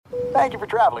Thank you for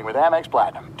traveling with Amex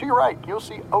Platinum. To your right, you'll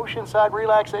see oceanside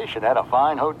relaxation at a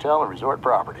fine hotel and resort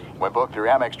property. When booked through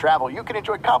Amex Travel, you can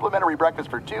enjoy complimentary breakfast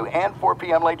for 2 and 4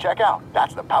 p.m. late checkout.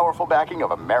 That's the powerful backing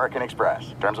of American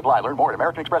Express. Terms apply. Learn more at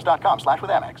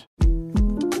americanexpress.com/withAmex.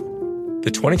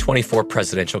 The 2024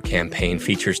 presidential campaign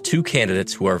features two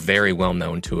candidates who are very well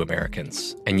known to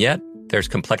Americans. And yet, there's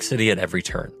complexity at every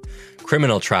turn.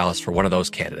 Criminal trials for one of those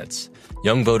candidates.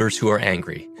 Young voters who are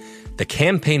angry. The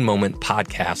Campaign Moment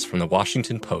podcast from the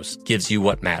Washington Post gives you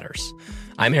what matters.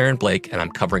 I'm Aaron Blake, and I'm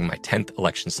covering my 10th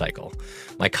election cycle.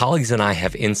 My colleagues and I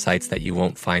have insights that you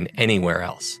won't find anywhere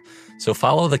else. So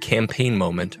follow The Campaign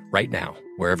Moment right now,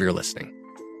 wherever you're listening.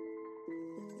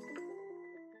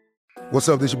 What's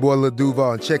up, this your boy Lil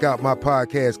Duval, and check out my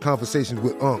podcast, Conversations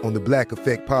with Unc, on the Black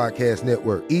Effect Podcast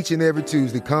Network. Each and every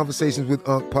Tuesday, Conversations with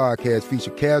Unc podcast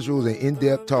feature casuals and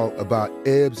in-depth talk about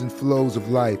ebbs and flows of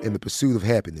life and the pursuit of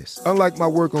happiness. Unlike my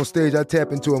work on stage, I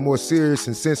tap into a more serious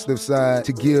and sensitive side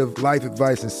to give life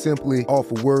advice and simply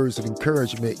offer words of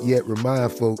encouragement, yet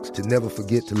remind folks to never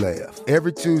forget to laugh.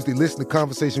 Every Tuesday, listen to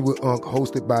Conversation with Unc,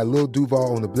 hosted by Lil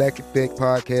Duval on the Black Effect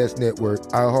Podcast Network,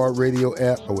 iHeartRadio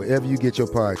app, or wherever you get your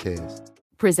podcasts.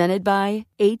 Presented by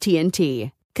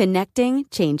AT&T. Connecting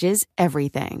changes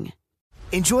everything.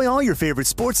 Enjoy all your favorite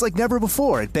sports like never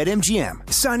before at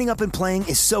BetMGM. Signing up and playing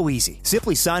is so easy.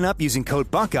 Simply sign up using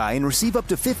code Buckeye and receive up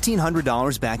to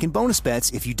 $1,500 back in bonus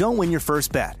bets if you don't win your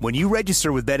first bet. When you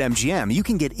register with BetMGM, you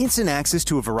can get instant access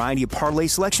to a variety of parlay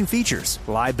selection features,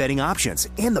 live betting options,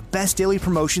 and the best daily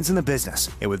promotions in the business.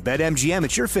 And with BetMGM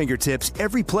at your fingertips,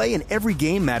 every play and every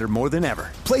game matter more than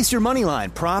ever. Place your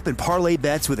moneyline, prop, and parlay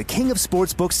bets with the king of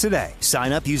sportsbooks today.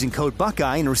 Sign up using code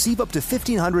Buckeye and receive up to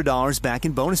 $1,500 back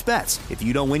in bonus bets if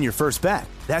you don't win your first bet.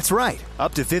 That's right,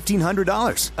 up to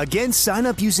 $1,500. Again, sign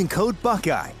up using code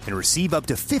Buckeye and receive up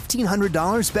to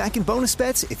 $1,500 back in bonus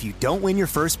bets if you don't win your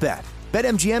first bet.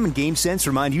 BetMGM and GameSense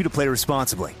remind you to play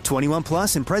responsibly. 21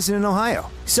 plus and present in Ohio.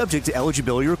 Subject to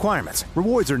eligibility requirements.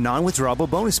 Rewards are non-withdrawable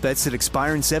bonus bets that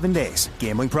expire in 7 days.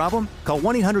 Gambling problem? Call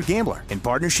 1-800-GAMBLER in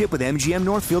partnership with MGM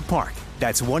Northfield Park.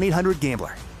 That's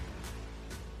 1-800-GAMBLER.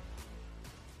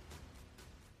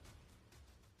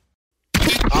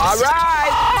 All right.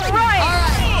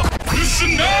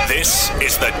 This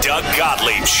is the Doug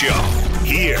Gottlieb Show.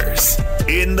 Here's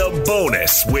In the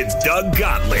Bonus with Doug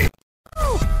Gottlieb.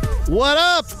 What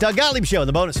up? Doug Gottlieb Show,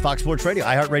 the Bonus, Fox Sports Radio,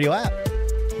 iHeartRadio app.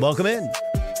 Welcome in.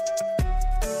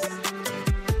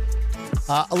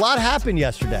 A lot happened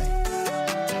yesterday.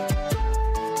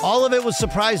 All of it was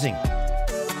surprising,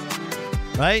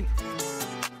 right?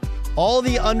 All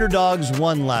the underdogs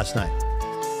won last night,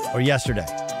 or yesterday.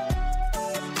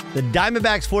 The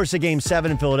Diamondbacks forced a Game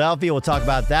 7 in Philadelphia. We'll talk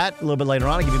about that a little bit later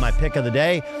on. I'll give you my pick of the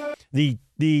day. The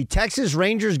Texas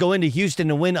Rangers go into Houston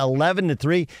to win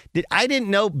 11-3. I didn't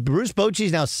know Bruce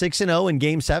Bochy's now 6-0 in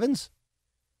Game 7s.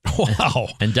 Wow.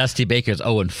 And Dusty Baker's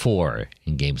 0-4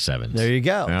 in Game 7s. There you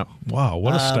go. Yeah. Wow,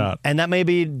 what a stat. And that may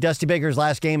be Dusty Baker's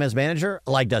last game as manager.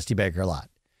 I like Dusty Baker a lot.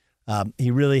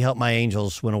 He really helped my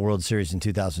Angels win a World Series in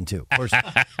 2002. Of course,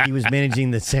 he was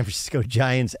managing the San Francisco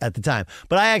Giants at the time.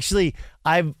 But Dusty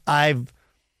and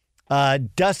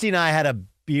I had a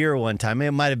beer one time.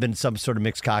 It might have been some sort of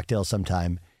mixed cocktail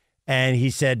sometime. And he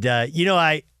said,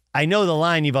 I know the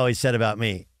line you've always said about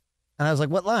me. And I was like,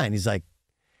 what line? He's like,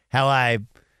 how I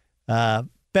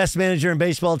best manager in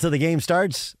baseball till the game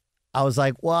starts. I was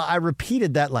like, well, I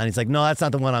repeated that line. He's like, no, that's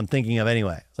not the one I'm thinking of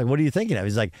anyway. I was like, what are you thinking of?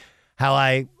 He's like, how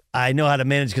I know how to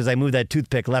manage because I move that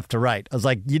toothpick left to right. I was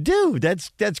like, you do?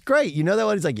 That's great. You know that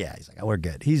one? He's like, yeah. He's like, we're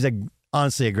good. He's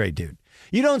honestly a great dude.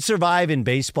 You don't survive in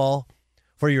baseball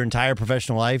for your entire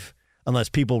professional life unless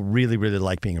people really, really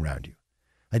like being around you.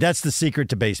 Like, that's the secret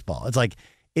to baseball. It's like,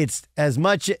 it's as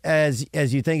much as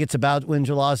you think it's about wins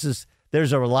or losses,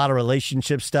 there's a lot of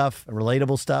relationship stuff,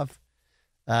 relatable stuff.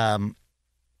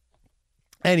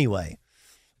 Anyway.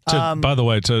 By the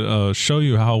way, to show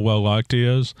you how well liked he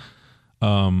is,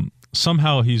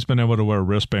 somehow he's been able to wear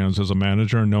wristbands as a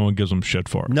manager and no one gives him shit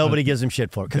for it. Nobody gives him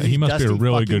shit for it. He must be a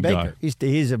really good guy.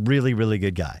 He's a really, really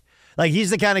good guy. Like, he's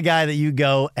the kind of guy that you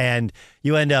go and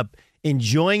you end up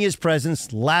enjoying his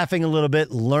presence, laughing a little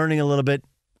bit, learning a little bit.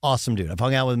 Awesome dude. I've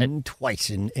hung out with him twice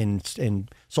in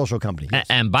social company. Yes.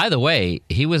 And by the way,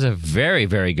 he was a very,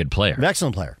 very good player. An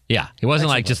excellent player. Yeah. He wasn't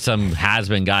like just some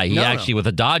has-been guy. He actually, with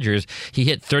the Dodgers, he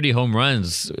hit 30 home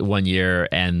runs one year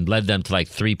and led them to like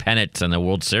 3 pennants in the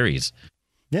World Series.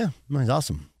 Yeah, he's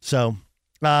awesome. So,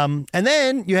 and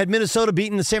then you had Minnesota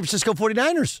beating the San Francisco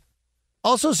 49ers.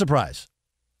 Also a surprise.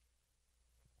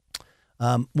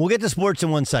 We'll get to sports in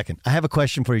 1 second. I have a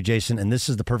question for you, Jason, and this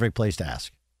is the perfect place to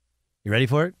ask. You ready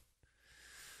for it?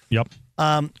 Yep.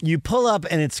 You pull up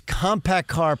and it's compact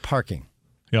car parking.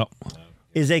 Yep.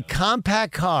 Is a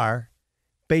compact car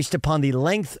based upon the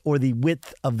length or the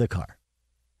width of the car?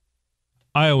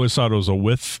 I always thought it was a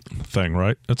width thing,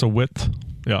 right? It's a width.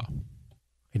 Yeah.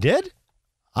 You did?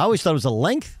 I always thought it was a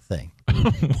length thing.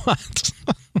 What?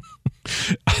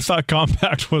 I thought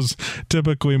compact was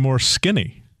typically more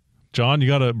skinny. John, you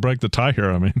got to break the tie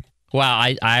here. I mean, Well,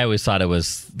 I always thought it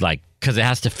was like, because it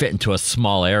has to fit into a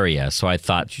small area. So I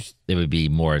thought it would be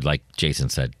more like Jason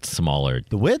said, smaller.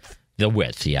 The width? The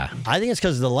width, yeah. I think it's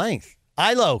because of the length.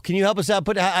 Ilo, can you help us out?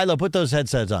 Ilo, put those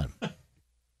headsets on.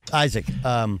 Isaac,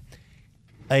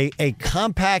 a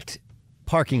compact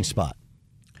parking spot.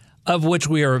 Of which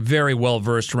we are very well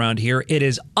versed around here. It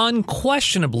is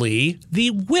unquestionably the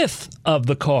width of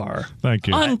the car. Thank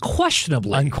you.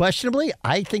 Unquestionably. Unquestionably,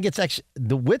 I think it's actually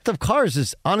the width of cars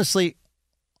is honestly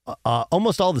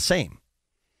almost all the same.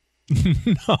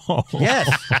 No.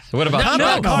 Yes. What about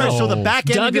compact cars? So the back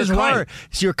end Doug of your is car, right.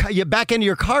 so your back end of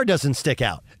your car doesn't stick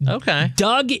out. Okay.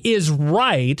 Doug is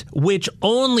right, which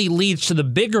only leads to the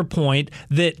bigger point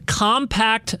that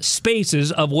compact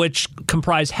spaces, of which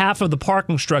comprise half of the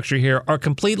parking structure here, are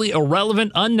completely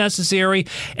irrelevant, unnecessary,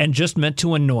 and just meant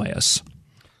to annoy us.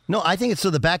 No, I think it's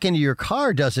so the back end of your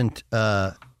car doesn't.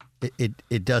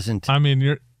 It doesn't. I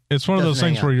mean, it's one of those Doesn't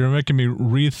hang things where you're making me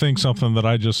rethink something that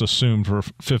I just assumed for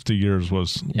 50 years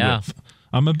was width.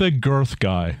 I'm a big girth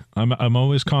guy. I'm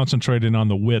always concentrating on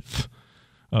the width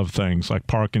of things like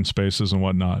parking spaces and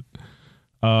whatnot.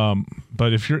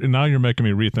 But if you're making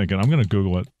me rethink it, I'm going to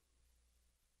Google it.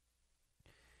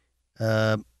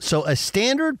 So a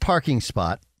standard parking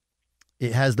spot,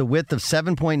 it has the width of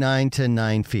 7.9 to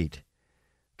 9 feet.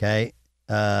 Okay,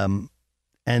 and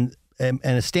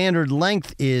a standard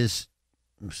length is.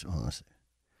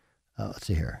 Let's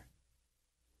see here.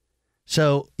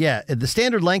 So, yeah, the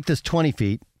standard length is 20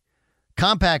 feet.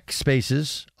 Compact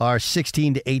spaces are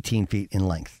 16 to 18 feet in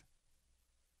length.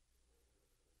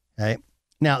 Okay.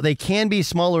 Now, they can be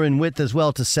smaller in width as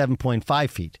well to 7.5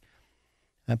 feet.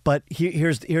 But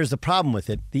here's the problem with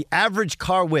it. The average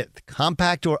car width,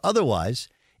 compact or otherwise,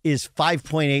 is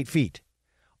 5.8 feet.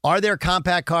 Are there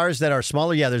compact cars that are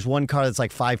smaller? Yeah, there's one car that's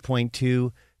like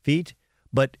 5.2 feet.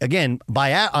 But again,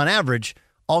 on average,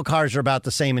 all cars are about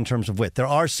the same in terms of width. There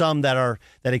are some that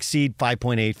exceed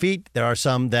 5.8 feet. There are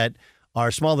some that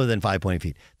are smaller than 5.8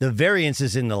 feet. The variance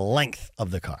is in the length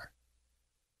of the car.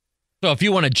 So if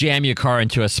you want to jam your car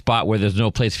into a spot where there's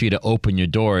no place for you to open your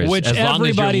doors, Which as long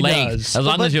as your everybody length, does. as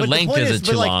long as your length isn't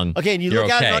too long, Okay, and you you're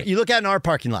look okay. out. You look out in our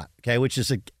parking lot, okay, which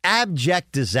is an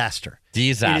abject disaster.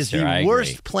 Disaster. It is the I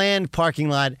worst agree. planned parking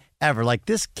lot ever. Like,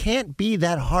 this can't be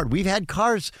that hard. We've had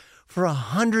cars for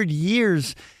 100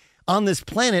 years on this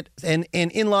planet, and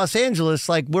in Los Angeles,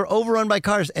 like, we're overrun by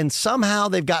cars, and somehow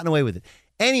they've gotten away with it.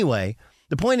 Anyway,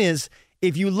 the point is,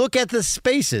 if you look at the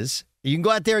spaces, you can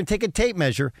go out there and take a tape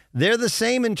measure. They're the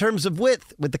same in terms of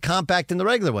width with the compact and the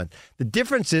regular one. The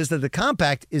difference is that the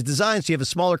compact is designed so you have a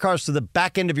smaller car, so the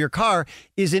back end of your car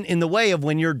isn't in the way of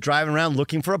when you're driving around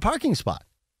looking for a parking spot.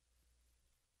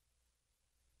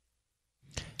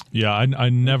 Yeah, I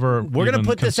never. We're going to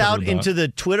put this out into the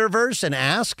Twitterverse and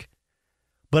ask.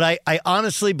 But I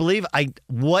honestly believe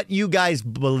what you guys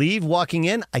believe walking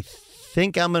in, I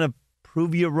think I'm going to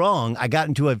prove you wrong. I got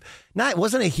into it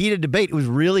wasn't a heated debate. It was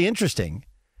really interesting.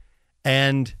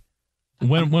 And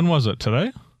when was it?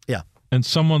 Today? Yeah. And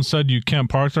someone said you can't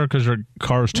park there because your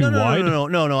car is too wide?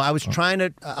 No. I was going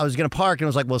to park, and I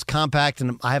was like, well, it's compact,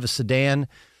 and I have a sedan.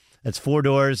 It's 4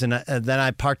 doors, and then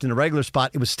I parked in a regular spot.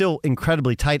 It was still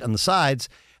incredibly tight on the sides,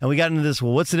 and we got into this,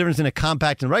 well, what's the difference in a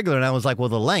compact and regular? And I was like, well,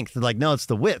 the length. They're like, no, it's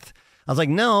the width. I was like,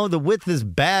 no, the width is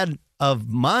bad of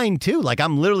mine, too. Like,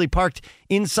 I'm literally parked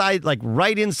inside, like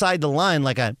right inside the line,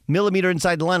 like a millimeter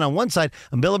inside the line on one side,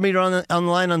 a millimeter on the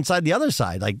line inside the other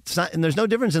side. Like, it's not, and there's no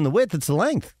difference in the width, it's the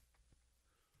length.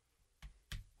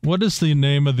 What is the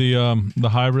name of the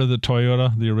hybrid, the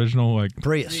Toyota, the original, like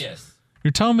Prius. You're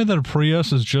telling me that a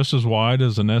Prius is just as wide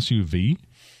as an SUV?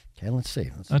 Okay, let's see.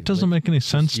 That doesn't make any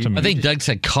sense to me. I think Doug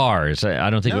said cars.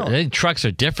 I don't think. No. I think trucks are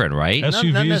different, right?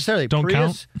 SUVs not necessarily. don't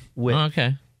Prius count? Width. Oh,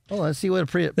 okay. Oh, let's see what a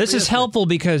Prius. This is helpful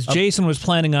because Jason was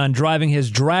planning on driving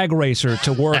his drag racer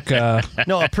to work.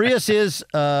 No, a Prius is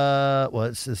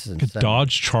this is A insane.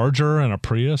 Dodge Charger and a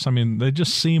Prius. I mean, they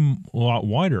just seem a lot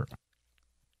wider.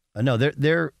 No,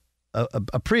 they're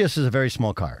a Prius is a very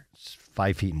small car. It's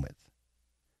 5 feet in width.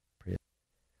 Prius.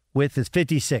 Width is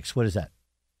 56. What is that?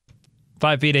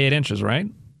 5 feet 8 inches, right?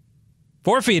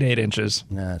 4 feet 8 inches.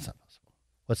 No, that's not possible.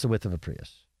 What's the width of a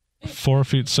Prius? 4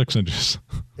 feet 6 inches.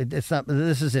 It's not.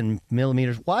 This is in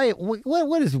millimeters. Why?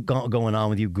 What is going on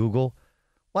with you, Google?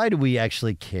 Why do we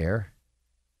actually care?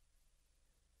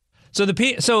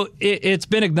 So it's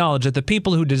been acknowledged that the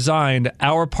people who designed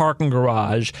our parking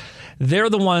garage, they're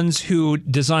the ones who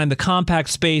designed the compact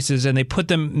spaces, and they put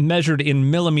them measured in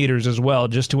millimeters as well,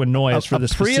 just to annoy us for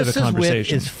this specific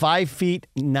conversation. Width is 5 feet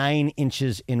 9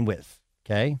 inches in width.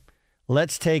 Okay,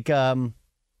 let's take a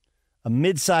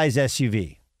mid-size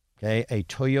SUV. Okay, a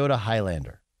Toyota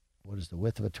Highlander. What is the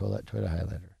width of a Toyota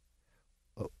Highlander?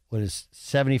 What is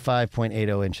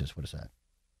 75.80 inches? What is that?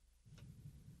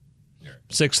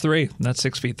 6'3". That's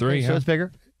 6'3". So it's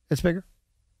bigger. It's bigger.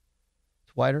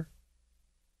 It's wider.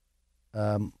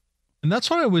 And that's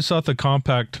why I always thought the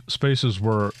compact spaces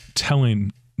were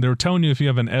telling. They were telling you if you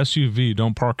have an SUV,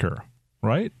 don't park here,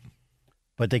 right?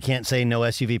 But they can't say no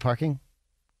SUV parking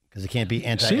because it can't be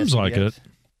anti-SUV. Seems like it.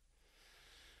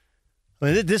 I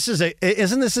mean,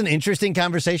 isn't this an interesting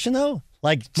conversation though?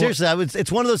 Like seriously,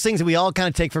 it's one of those things that we all kind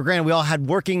of take for granted. We all had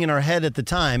working in our head at the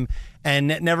time and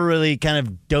never really kind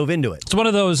of dove into it. It's one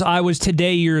of those I was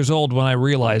today years old when I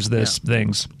realized this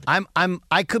things.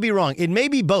 I could be wrong. It may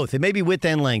be both. It may be width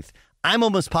and length. I'm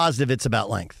almost positive it's about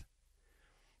length.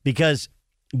 Because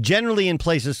generally in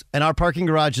places, and our parking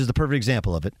garage is the perfect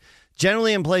example of it,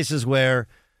 generally in places where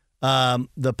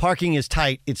the parking is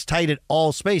tight, it's tight at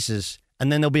all spaces.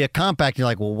 And then there'll be a compact. And you're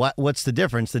like, well, what's the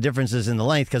difference? The difference is in the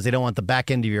length because they don't want the back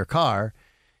end of your car,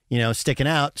 sticking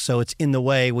out. So it's in the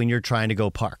way when you're trying to go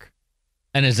park.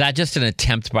 And is that just an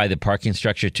attempt by the parking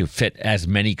structure to fit as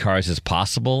many cars as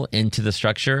possible into the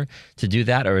structure to do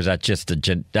that? Or is that just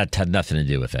that had nothing to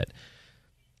do with it?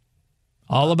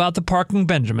 All about the parking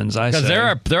Benjamins, I say.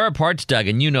 Because there are parts, Doug,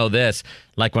 and you know this,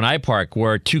 like when I park,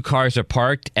 where 2 cars are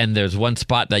parked and there's one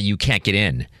spot that you can't get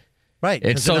in. Right,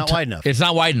 it's not wide enough. It's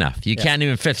not wide enough. You can't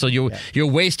even fit, so you're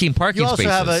wasting parking spaces.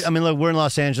 You also have look, we're in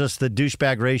Los Angeles. The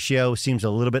douchebag ratio seems a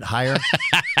little bit higher.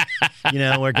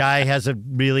 Where a guy has a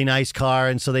really nice car,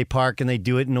 and so they park and they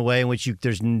do it in a way in which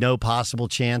there's no possible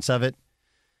chance of it.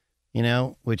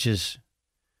 Which is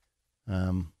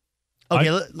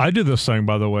okay. I do this thing,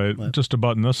 by the way, just to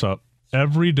button this up.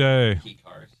 Every day,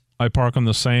 I park on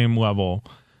the same level,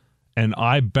 and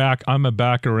I'm a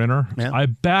backer-inner. Yeah. I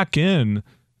back in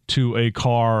to a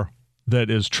car that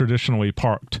is traditionally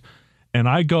parked. And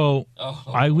I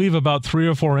leave about 3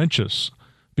 or 4 inches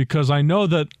because I know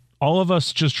that all of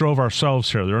us just drove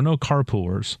ourselves here. There are no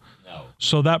carpoolers. No.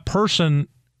 So that person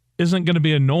isn't going to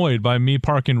be annoyed by me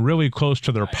parking really close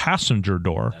to their passenger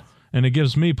door. And it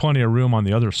gives me plenty of room on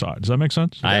the other side. Does that make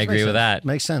sense? I agree with that.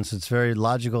 Makes sense. It's very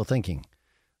logical thinking.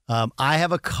 I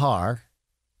have a car,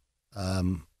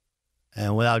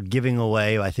 and without giving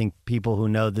away, I think people who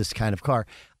know this kind of car,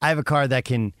 I have a car that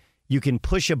you can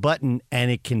push a button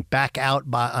and it can back out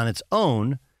on its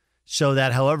own so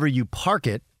that however you park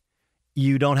it,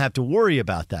 you don't have to worry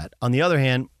about that. On the other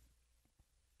hand,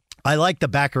 I like the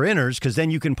backer-inners because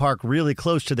then you can park really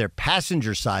close to their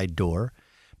passenger side door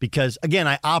because, again,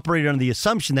 I operate on the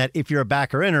assumption that if you're a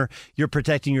backer-inner, you're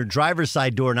protecting your driver's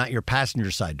side door, not your passenger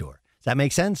side door. Does that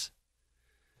make sense?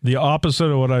 The opposite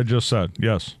of what I just said,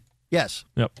 yes. Yes.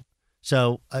 Yep.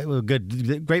 So,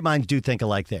 good. Great minds do think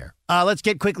alike there. Let's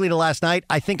get quickly to last night.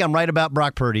 I think I'm right about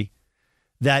Brock Purdy,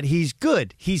 that he's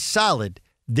good. He's solid.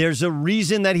 There's a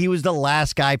reason that he was the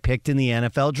last guy picked in the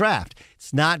NFL draft.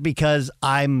 It's not because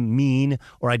I'm mean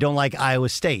or I don't like Iowa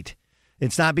State.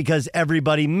 It's not because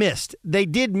everybody missed. They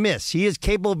did miss. He is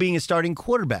capable of being a starting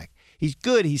quarterback. He's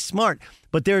good. He's smart.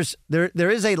 But there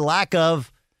is a lack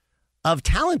of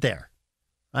talent there,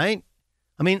 right?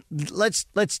 I mean,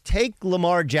 let's take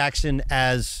Lamar Jackson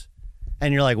as,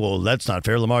 and you're like, well, that's not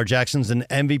fair. Lamar Jackson's an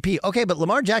MVP. Okay, but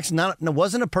Lamar Jackson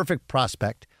wasn't a perfect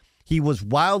prospect. He was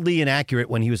wildly inaccurate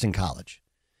when he was in college.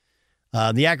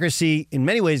 The accuracy, in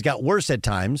many ways, got worse at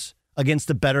times against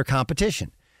the better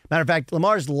competition. Matter of fact,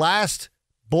 Lamar's last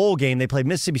bowl game, they played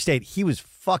Mississippi State, he was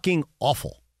fucking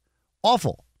awful.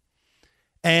 Awful.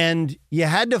 And you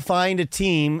had to find a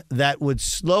team that would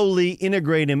slowly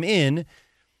integrate him in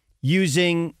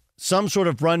using some sort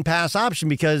of run-pass option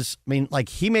because,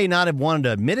 he may not have wanted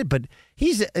to admit it, but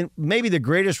he's maybe the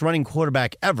greatest running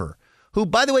quarterback ever, who,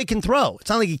 by the way, can throw. It's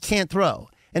not like he can't throw.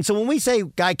 And so when we say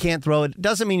guy can't throw, it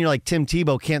doesn't mean you're like Tim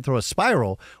Tebow can't throw a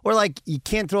spiral, or like you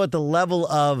can't throw at the level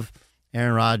of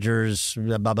Aaron Rodgers,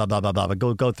 blah, blah, blah, blah, blah,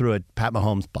 go through it, Pat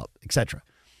Mahomes, etc.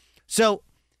 So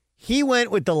he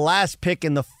went with the last pick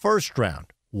in the first round.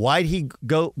 Why'd he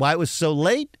go? Why it was so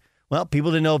late? Well,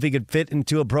 people didn't know if he could fit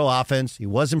into a pro offense. He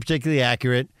wasn't particularly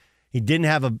accurate. He didn't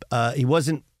have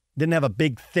a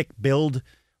big, thick build,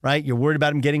 right? You're worried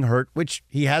about him getting hurt, which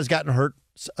he has gotten hurt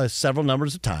several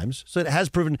numbers of times. So it has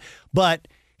proven. But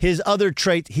his other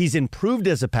traits, he's improved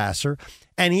as a passer,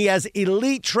 and he has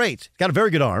elite traits. Got a very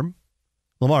good arm.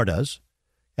 Lamar does.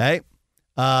 Okay.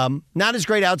 Not as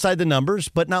great outside the numbers,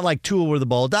 but not like Tua where the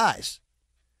ball dies.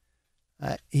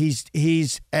 He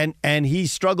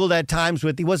struggled at times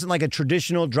with, he wasn't like a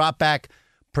traditional drop back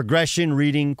progression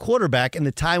reading quarterback in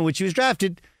the time in which he was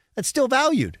drafted. That's still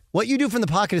valued. What you do from the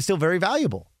pocket is still very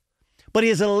valuable. But he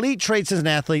has elite traits as an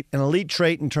athlete, an elite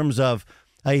trait in terms of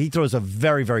he throws a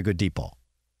very, very good deep ball.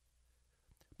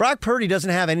 Brock Purdy doesn't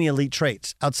have any elite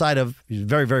traits outside of he's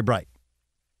very, very bright.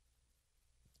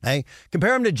 Hey,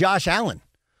 compare him to Josh Allen,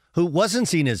 who wasn't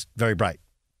seen as very bright.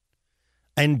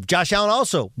 And Josh Allen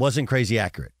also wasn't crazy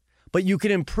accurate. But you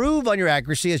can improve on your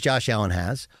accuracy as Josh Allen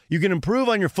has. You can improve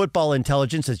on your football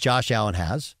intelligence as Josh Allen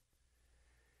has.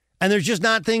 And there's just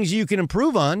not things you can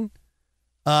improve on.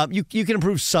 You can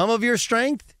improve some of your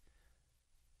strength.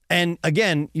 And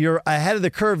again, you're ahead of the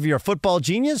curve. You're a football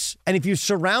genius. And if you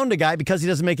surround a guy because he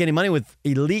doesn't make any money with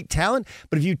elite talent,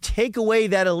 but if you take away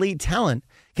that elite talent,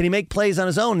 can he make plays on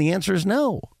his own? The answer is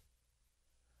no.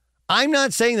 I'm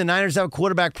not saying the Niners have a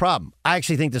quarterback problem. I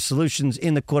actually think the solution's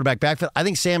in the quarterback backfield. I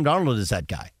think Sam Darnold is that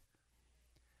guy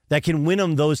that can win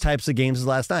them those types of games as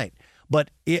last night.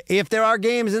 But if there are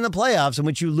games in the playoffs in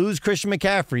which you lose Christian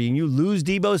McCaffrey and you lose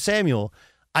Deebo Samuel,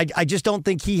 I just don't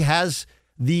think he has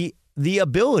the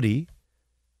ability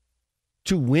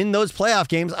to win those playoff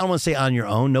games. I don't want to say on your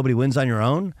own. Nobody wins on your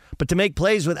own. But to make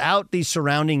plays without the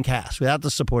surrounding cast, without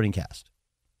the supporting cast.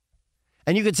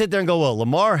 And you could sit there and go, well,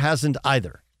 Lamar hasn't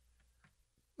either.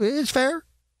 It's fair.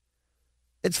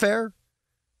 It's fair.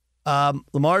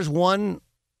 Lamar's won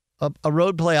a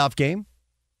road playoff game.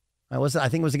 I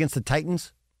think it was against the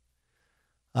Titans.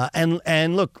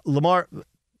 And look, Lamar,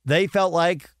 they felt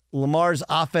like Lamar's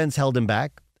offense held him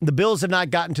back. The Bills have not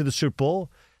gotten to the Super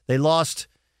Bowl. They lost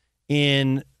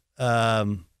in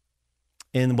the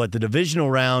divisional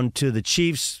round to the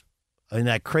Chiefs in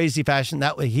that crazy fashion.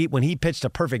 When he pitched a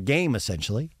perfect game,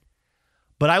 essentially.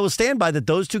 But I will stand by that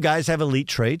those two guys have elite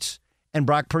traits, and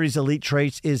Brock Purdy's elite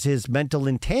traits is his mental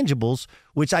intangibles,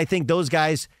 which I think those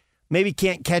guys maybe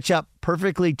can't catch up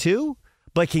perfectly to,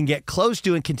 but can get close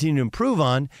to and continue to improve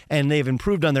on, and they've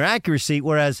improved on their accuracy,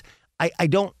 whereas I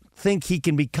don't think he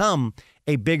can become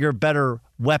a bigger, better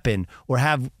weapon or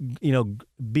have,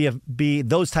 be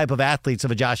those type of athletes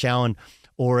of a Josh Allen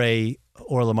or a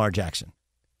Lamar Jackson.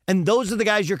 And those are the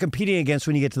guys you're competing against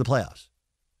when you get to the playoffs.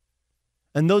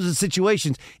 And those are the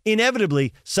situations,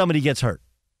 inevitably, somebody gets hurt.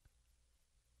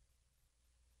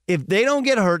 If they don't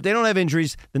get hurt, they don't have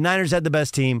injuries, the Niners had the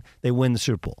best team, they win the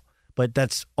Super Bowl. But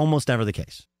that's almost never the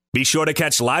case. Be sure to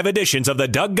catch live editions of the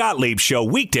Doug Gottlieb Show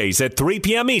weekdays at 3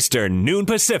 p.m. Eastern, noon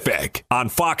Pacific, on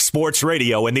Fox Sports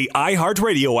Radio and the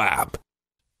iHeartRadio app.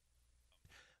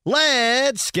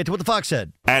 Let's get to what the Fox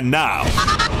said. And now...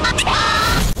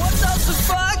 What does the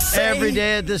Fox say? Every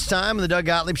day at this time on the Doug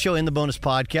Gottlieb Show in the bonus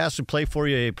podcast, we play for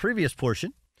you a previous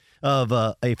portion of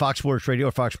a Fox Sports Radio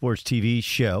or Fox Sports TV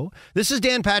show. This is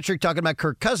Dan Patrick talking about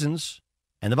Kirk Cousins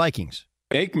and the Vikings.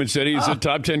 Aikman said he's a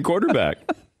top 10 quarterback.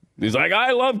 He's like,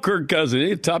 I love Kirk Cousins.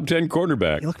 He's a top 10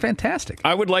 quarterback. You look fantastic.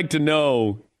 I would like to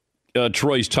know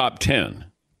Troy's top 10,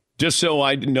 just so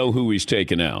I know who he's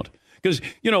taken out. Because,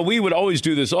 we would always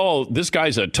do this. Oh, this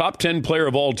guy's a top 10 player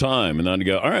of all time. And then I'd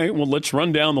go, all right, well, let's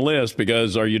run down the list,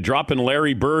 because are you dropping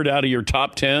Larry Bird out of your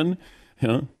top 10?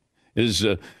 Is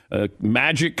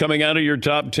Magic coming out of your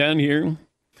top 10 here?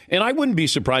 And I wouldn't be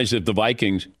surprised if the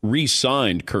Vikings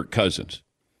re-signed Kirk Cousins.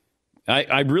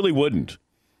 I really wouldn't.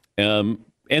 And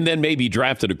then maybe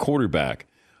drafted a quarterback.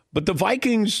 But the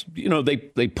Vikings,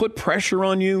 they put pressure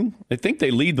on you. I think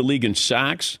they lead the league in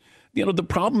sacks. The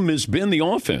problem has been the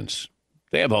offense.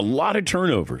 They have a lot of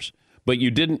turnovers. But they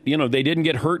didn't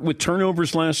get hurt with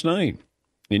turnovers last night.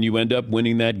 And you end up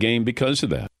winning that game because of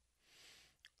that.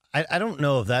 I don't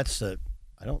know if that's I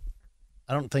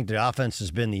don't think the offense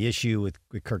has been the issue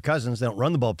with Kirk Cousins. They don't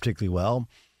run the ball particularly well.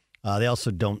 They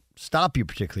also don't stop you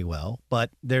particularly well, but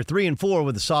they're 3-4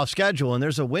 with a soft schedule, and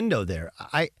there's a window there.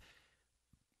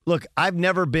 I've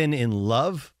never been in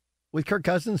love with Kirk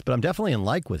Cousins, but I'm definitely in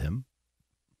like with him.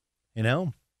 I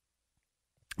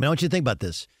want you to think about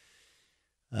this.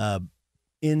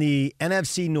 In the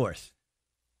NFC North,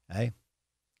 okay,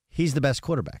 he's the best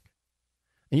quarterback.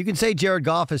 And you can say Jared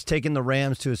Goff has taken the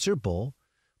Rams to a Super Bowl,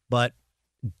 but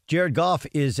Jared Goff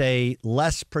is a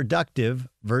less productive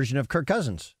version of Kirk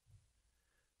Cousins.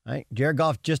 Right? Jared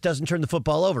Goff just doesn't turn the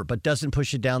football over, but doesn't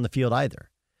push it down the field either.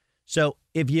 So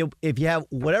if you have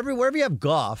wherever you have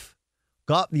Goff,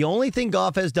 the only thing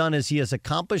Goff has done is he has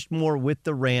accomplished more with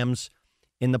the Rams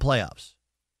in the playoffs.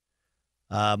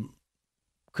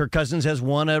 Kirk Cousins has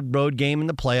won a road game in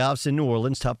the playoffs in New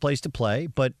Orleans, tough place to play.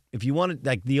 But if you want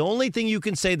to, the only thing you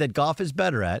can say that Goff is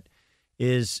better at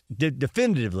is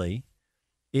definitively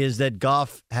is that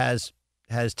Goff has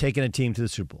taken a team to the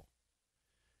Super Bowl.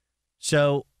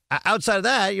 So outside of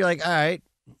that, you're like, all right.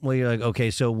 Well, you're like,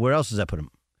 okay, so where else does that put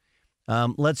him?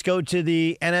 Let's go to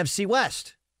the NFC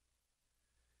West.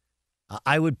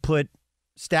 I would put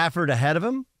Stafford ahead of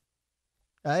him.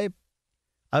 I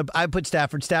put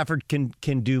Stafford. Stafford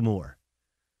can do more.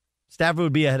 Stafford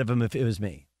would be ahead of him if it was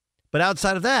me. But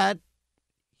outside of that,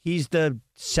 he's the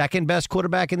second best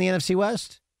quarterback in the NFC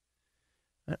West.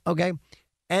 Okay.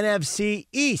 NFC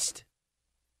East.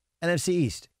 NFC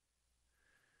East.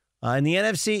 In the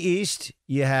NFC East,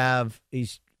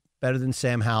 he's better than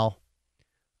Sam Howell.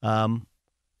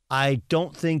 I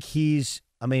don't think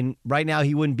right now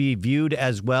he wouldn't be viewed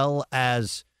as well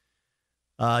as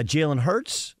Jalen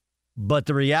Hurts, but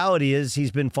the reality is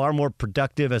he's been far more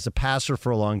productive as a passer for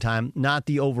a long time, not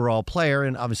the overall player,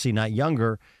 and obviously not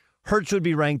younger. Hurts would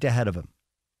be ranked ahead of him.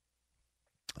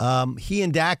 He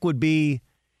and Dak would be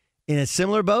in a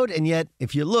similar boat, and yet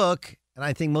if you look, and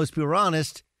I think most people are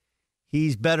honest,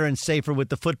 he's better and safer with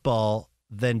the football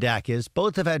than Dak is.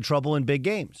 Both have had trouble in big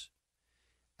games.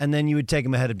 And then you would take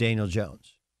him ahead of Daniel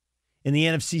Jones. In the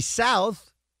NFC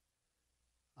South,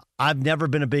 I've never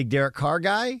been a big Derek Carr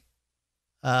guy.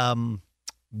 And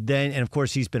of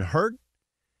course, he's been hurt.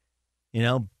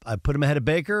 I put him ahead of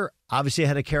Baker, obviously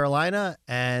ahead of Carolina,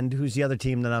 and who's the other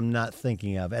team that I'm not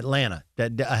thinking of? Atlanta,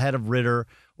 ahead of Ritter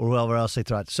or whoever else they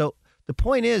throw out. So the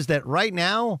point is that right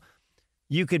now,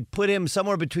 you could put him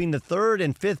somewhere between the third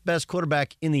and fifth best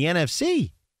quarterback in the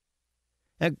NFC.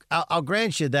 And I'll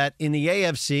grant you that in the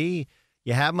AFC,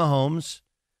 you have Mahomes,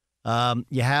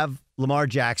 you have Lamar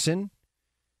Jackson,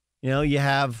 you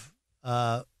have,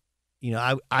 I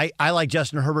like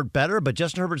Justin Herbert better, but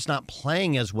Justin Herbert's not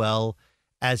playing as well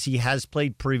as he has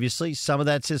played previously. Some of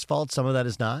that's his fault, some of that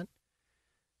is not.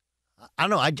 I don't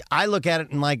know. I look at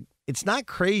it and it's not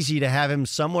crazy to have him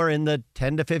somewhere in the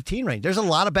 10 to 15 range. There's a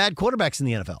lot of bad quarterbacks in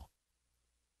the NFL.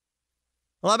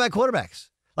 A lot of bad quarterbacks.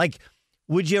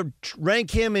 Would you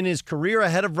rank him in his career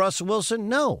ahead of Russell Wilson?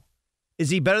 No. Is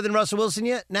he better than Russell Wilson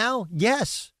yet? Now?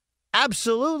 Yes.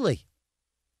 Absolutely.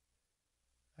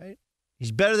 Right?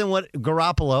 He's better than what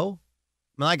Garoppolo.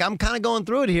 I'm kind of going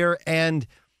through it here, and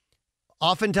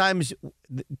oftentimes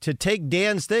to take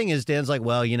Dan's thing is Dan's like,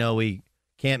 well, we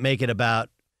can't make it about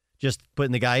just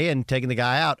putting the guy in, taking the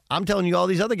guy out. I'm telling you all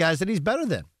these other guys that he's better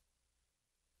than.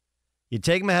 You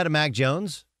take him ahead of Mac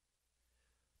Jones.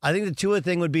 I think the Tua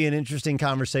thing would be an interesting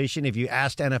conversation if you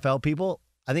asked NFL people.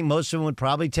 I think most of them would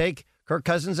probably take Kirk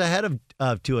Cousins ahead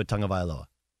of Tua Tagovailoa.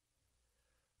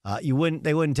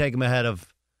 They wouldn't take him ahead of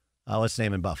what's his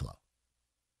name in Buffalo.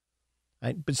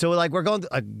 Right? But so we're going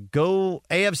to go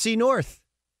AFC North.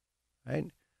 Right?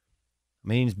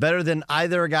 He's better than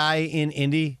either guy in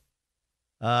Indy.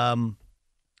 I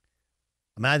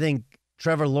think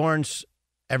Trevor Lawrence,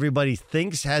 everybody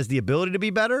thinks has the ability to be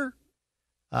better.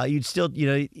 You'd still,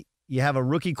 you have a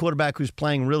rookie quarterback who's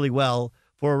playing really well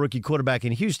for a rookie quarterback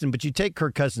in Houston, but you take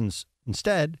Kirk Cousins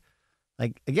instead.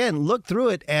 Again, look through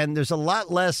it, and there's a lot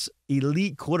less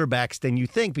elite quarterbacks than you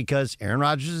think because Aaron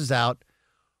Rodgers is out.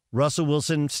 Russell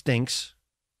Wilson stinks,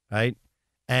 right?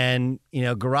 And,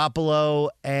 Garoppolo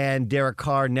and Derek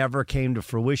Carr never came to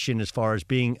fruition as far as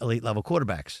being elite-level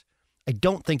quarterbacks. I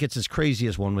don't think it's as crazy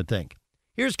as one would think.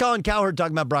 Here's Colin Cowherd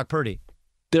talking about Brock Purdy.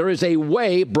 There is a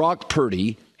way Brock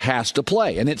Purdy has to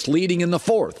play, and it's leading in the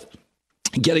fourth,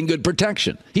 getting good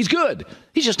protection. He's good.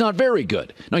 He's just not very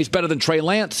good. No, he's better than Trey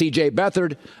Lance, C.J.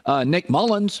 Beathard, Nick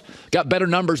Mullins. Got better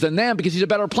numbers than them because he's a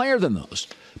better player than those.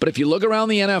 But if you look around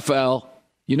the NFL,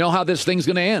 you know how this thing's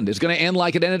going to end. It's going to end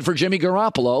like it ended for Jimmy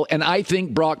Garoppolo, and I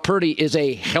think Brock Purdy is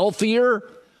a healthier,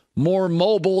 more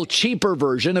mobile, cheaper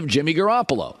version of Jimmy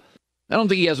Garoppolo. I don't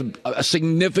think he has a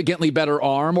significantly better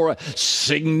arm or a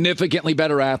significantly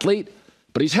better athlete,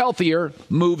 but he's healthier,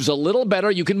 moves a little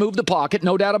better. You can move the pocket,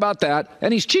 no doubt about that,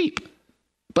 and he's cheap.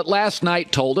 But last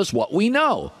night told us what we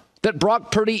know, that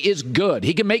Brock Purdy is good.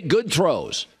 He can make good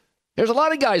throws. There's a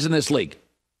lot of guys in this league.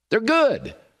 They're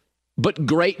good. But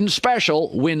great and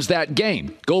special wins that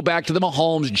game. Go back to the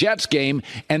Mahomes-Jets game,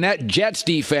 and that Jets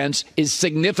defense is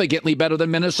significantly better than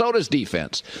Minnesota's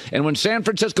defense. And when San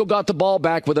Francisco got the ball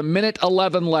back with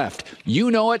 1:11 left,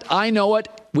 you know it, I know it,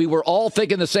 we were all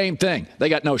thinking the same thing. They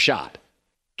got no shot.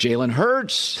 Jalen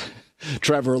Hurts,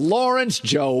 Trevor Lawrence,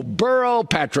 Joe Burrow,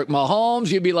 Patrick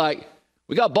Mahomes, you'd be like,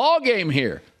 we got ball game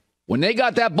here. When they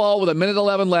got that ball with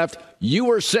 1:11 left, you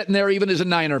were sitting there even as a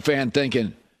Niner fan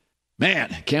thinking,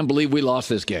 man, can't believe we lost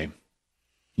this game.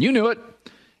 You knew it.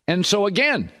 And so,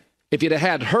 again, if you'd have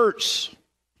had Hurts,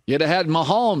 you'd have had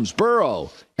Mahomes,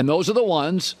 Burrow, and those are the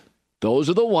ones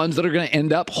that are going to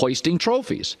end up hoisting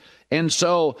trophies. And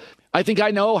so I think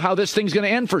I know how this thing's going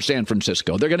to end for San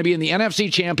Francisco. They're going to be in the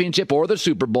NFC Championship or the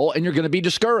Super Bowl, and you're going to be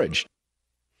discouraged.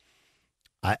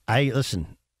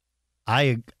 Listen,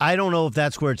 I don't know if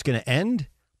that's where it's going to end,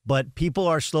 but people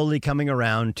are slowly coming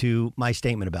around to my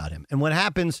statement about him. And what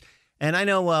happens, and I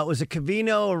know, was it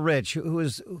Covino or Rich? Who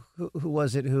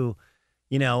was it who,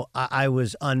 I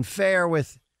was unfair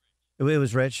with? It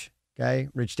was Rich, okay,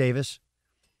 Rich Davis.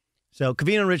 So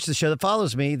Covino and Rich, the show that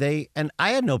follows me, I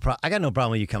got no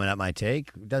problem with you coming at my take.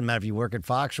 It doesn't matter if you work at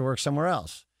Fox or work somewhere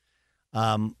else.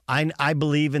 I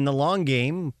believe in the long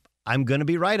game. I'm going to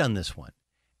be right on this one.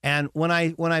 And when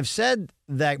I've said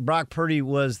that Brock Purdy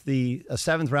was a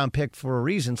 7th round pick for a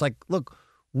reason, it's like, look,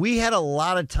 we had a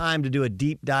lot of time to do a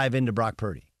deep dive into Brock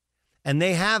Purdy, and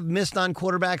they have missed on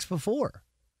quarterbacks before.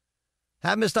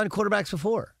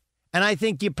 And I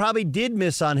think you probably did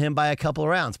miss on him by a couple of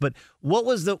rounds. But what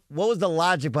was the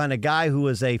logic behind a guy who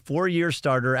was a 4-year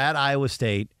starter at Iowa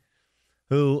State,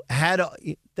 who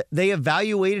they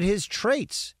evaluated his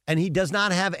traits, and he does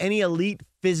not have any elite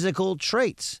physical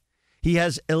traits. He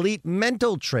has elite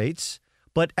mental traits,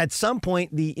 but at some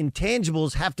point the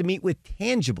intangibles have to meet with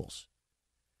tangibles.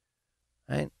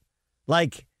 Right?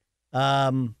 Like,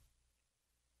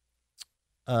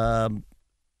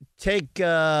 take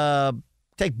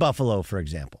Buffalo, for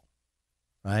example.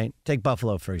 Right? Take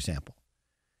Buffalo, for example.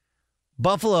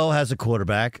 Buffalo has a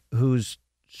quarterback who's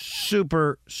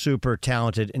super, super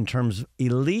talented in terms of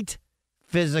elite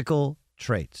physical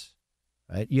traits.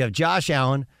 Right? You have Josh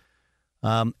Allen.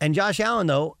 And Josh Allen,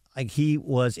 though, he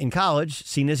was in college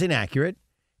seen as inaccurate,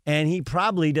 and he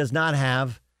probably does not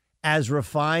have as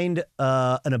refined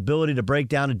an ability to break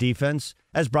down a defense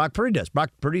as Brock Purdy does.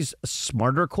 Brock Purdy's a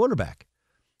smarter quarterback.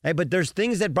 Right? But there's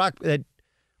things that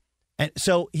and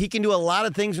so he can do a lot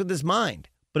of things with his mind.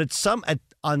 But at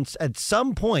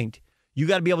some point, you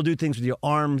got to be able to do things with your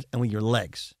arms and with your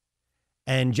legs.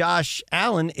 And Josh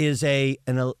Allen is an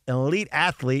elite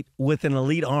athlete with an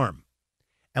elite arm.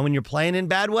 And when you're playing in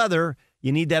bad weather,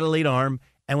 you need that elite arm.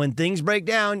 And when things break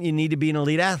down, you need to be an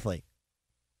elite athlete.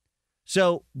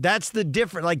 So that's the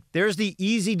difference. Like, there's the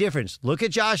easy difference. Look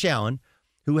at Josh Allen,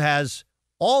 who has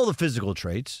all the physical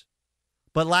traits,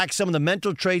 but lacks some of the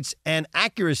mental traits and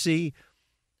accuracy.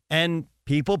 And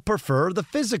people prefer the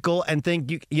physical and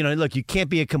think, look, you can't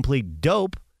be a complete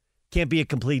dope, can't be a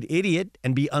complete idiot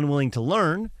and be unwilling to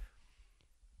learn.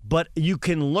 But you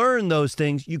can learn those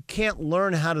things. You can't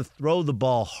learn how to throw the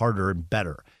ball harder and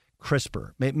better,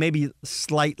 crisper, maybe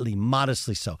slightly,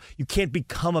 modestly so. You can't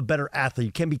become a better athlete.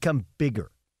 You can't become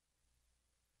bigger.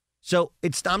 So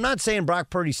I'm not saying Brock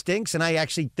Purdy stinks, and I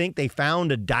actually think they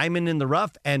found a diamond in the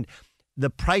rough, and the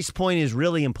price point is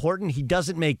really important. He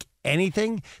doesn't make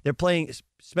anything. They're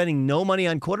spending no money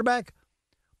on quarterback.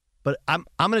 But I'm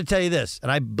going to tell you this,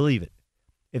 and I believe it.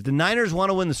 If the Niners want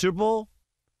to win the Super Bowl,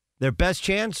 their best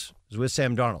chance is with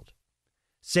Sam Darnold.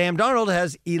 Sam Darnold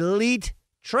has elite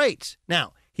traits.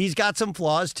 Now, he's got some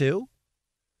flaws too,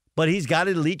 but he's got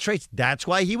elite traits. That's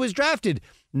why he was drafted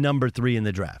number 3 in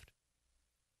the draft.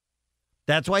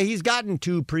 That's why he's gotten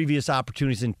 2 previous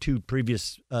opportunities in 2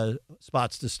 previous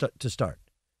spots to start.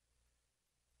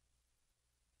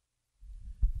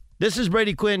 This is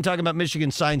Brady Quinn talking about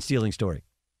Michigan's sign-stealing story.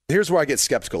 Here's where I get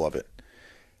skeptical of it.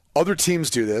 Other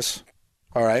teams do this,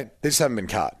 all right? They just haven't been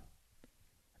caught.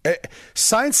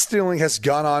 Sign stealing has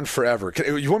gone on forever.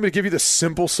 You want me to give you the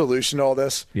simple solution to all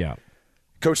this? Yeah.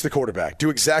 Coach the quarterback.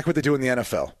 Do exactly what they do in the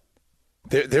NFL.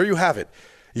 There you have it.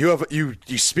 You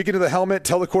speak into the helmet,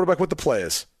 tell the quarterback what the play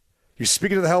is. You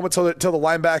speak into the helmet, tell the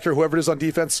linebacker, whoever it is on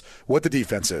defense, what the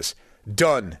defense is.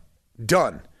 Done. You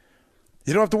don't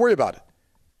have to worry about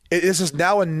it. This is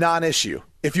now a non-issue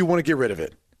if you want to get rid of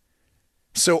it.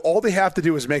 So all they have to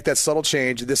do is make that subtle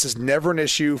change. This is never an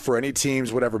issue for any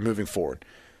teams, whatever, moving forward.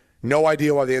 No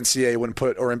idea why the NCAA wouldn't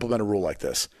put or implement a rule like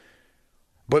this.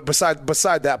 But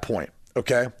beside that point,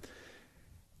 okay,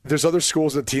 there's other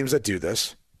schools and teams that do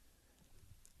this.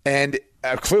 And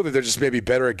clearly they're just maybe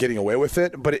better at getting away with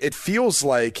it. But it feels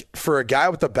like for a guy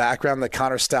with the background that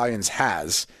Connor Stallions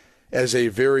has as a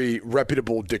very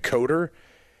reputable decoder,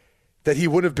 that he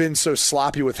wouldn't have been so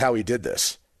sloppy with how he did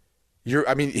this.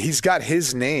 He's got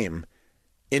his name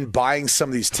in buying some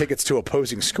of these tickets to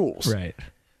opposing schools. Right.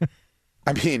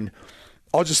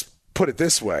 I'll just put it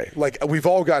this way. Like, we've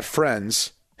all got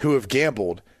friends who have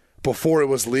gambled before it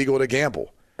was legal to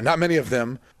gamble. Not many of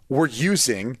them were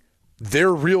using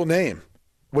their real name,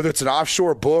 whether it's an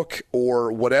offshore book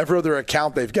or whatever other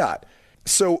account they've got.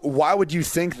 So why would you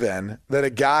think then that a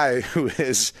guy who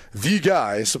is the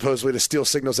guy supposedly to steal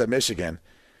signals at Michigan,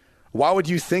 why would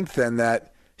you think then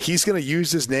that he's going to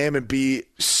use his name and be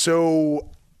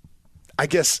so, I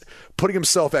guess, putting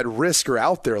himself at risk or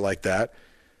out there like that,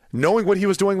 knowing what he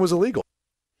was doing was illegal.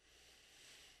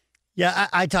 Yeah,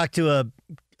 I talked to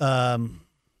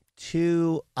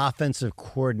two offensive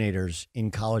coordinators in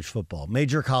college football,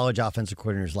 major college offensive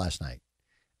coordinators last night.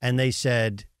 And they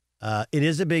said it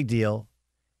is a big deal,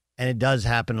 and it does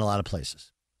happen in a lot of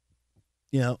places.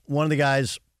 You know, one of the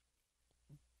guys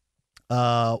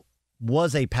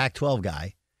was a Pac-12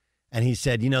 guy, and he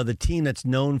said, you know, the team that's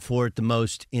known for it the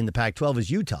most in the Pac-12 is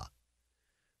Utah.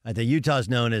 I think Utah is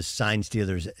known as sign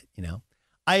stealers, you know.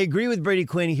 I agree with Brady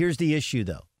Quinn. Here's the issue,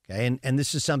 though, okay? And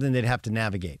this is something they'd have to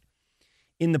navigate.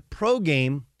 In the pro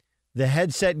game, the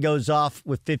headset goes off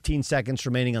with 15 seconds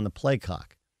remaining on the play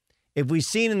clock. If we've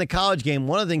seen in the college game,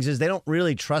 one of the things is they don't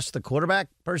really trust the quarterback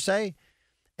per se,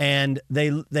 and they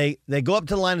go up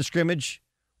to the line of scrimmage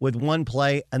with one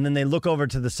play, and then they look over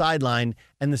to the sideline,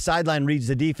 and the sideline reads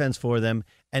the defense for them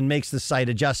and makes the sight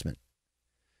adjustment.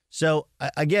 So,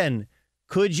 again,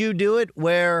 could you do it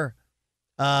where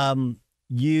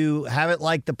you have it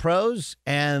like the pros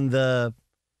and the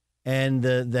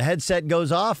headset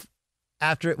goes off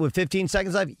after it with 15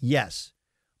 seconds left? Yes.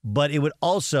 But it would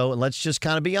also, and let's just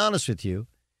kind of be honest with you,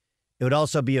 it would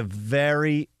also be a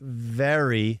very,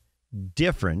 very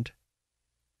different,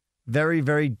 very,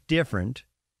 very different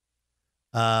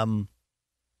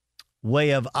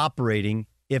way of operating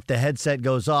if the headset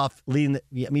goes off.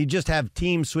 You just have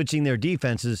teams switching their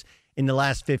defenses in the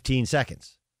last 15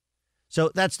 seconds.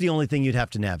 So that's the only thing you'd have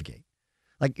to navigate.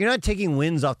 Like, you're not taking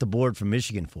wins off the board from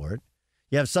Michigan for it.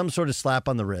 You have some sort of slap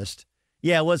on the wrist.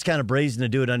 Yeah, it was kind of brazen to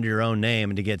do it under your own name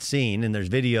and to get seen. And there's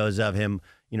videos of him,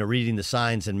 you know, reading the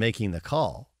signs and making the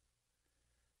call.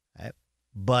 Right?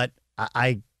 But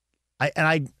I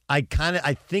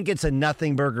think it's a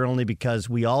nothing burger only because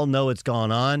we all know it's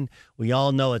gone on. We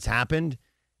all know it's happened.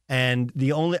 And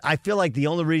I feel like the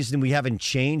only reason we haven't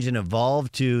changed and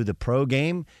evolved to the pro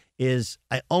game is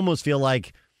I almost feel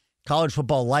like college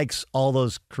football likes all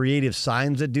those creative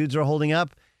signs that dudes are holding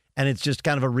up. And it's just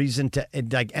kind of a reason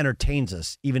it entertains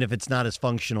us, even if it's not as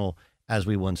functional as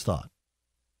we once thought.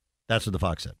 That's what the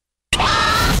Fox said.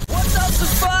 What does the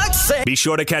Fox say? Be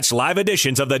sure to catch live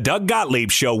editions of the Doug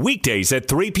Gottlieb Show weekdays at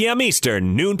 3 p.m.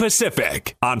 Eastern, noon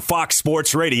Pacific, on Fox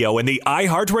Sports Radio and the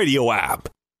iHeartRadio app.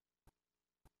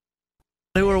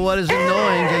 Who or what is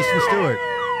annoying Jason Stewart?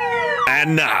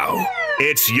 And now,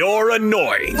 it's your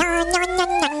annoying.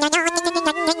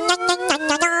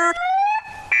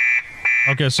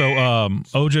 Okay, so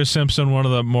O.J. Simpson, one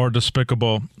of the more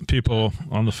despicable people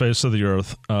on the face of the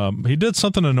earth, he did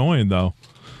something annoying, though.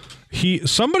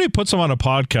 Somebody puts him on a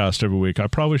podcast every week. I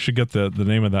probably should get the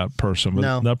name of that person,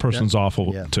 but that person's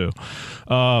awful, too.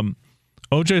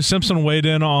 O.J. Simpson weighed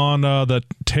in on the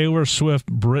Taylor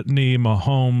Swift-Brittany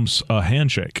Mahomes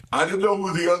handshake. I didn't know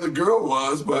who the other girl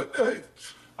was, but hey,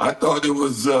 I thought it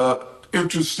was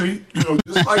interesting. You know,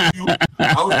 just like you,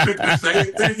 I was thinking the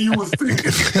same thing you was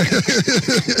thinking.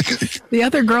 The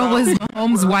other girl was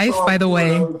Mahomes' wife, by the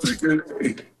way. I was thinking,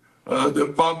 hey,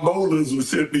 the bombolas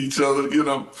was hitting each other, you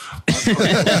know.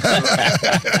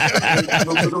 A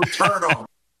little turn on.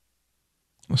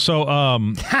 So,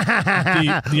 by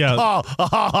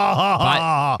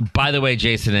the way,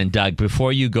 Jason and Doug,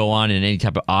 before you go on in any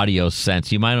type of audio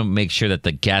sense, you might want to make sure that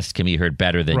the guest can be heard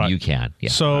better than you can. Yeah.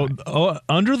 So,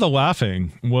 under the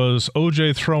laughing was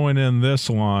OJ throwing in this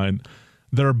line.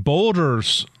 Their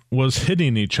boulders was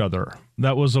hitting each other.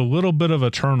 That was a little bit of a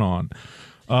turn on.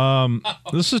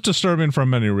 This is disturbing for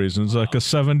many reasons. Like a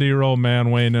 70-year-old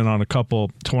man weighing in on a couple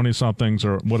 20-somethings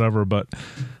or whatever, but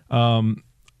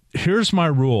here's my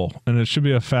rule, and it should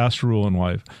be a fast rule in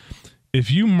life.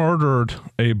 If you murdered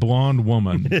a blonde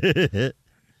woman,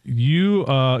 you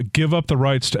give up the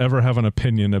rights to ever have an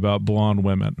opinion about blonde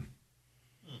women.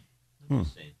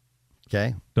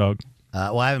 Okay, Doug.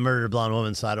 Well, I haven't murdered a blonde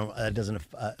woman, so I don't. That doesn't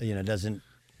have anything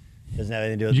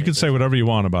to do with. You can say whatever you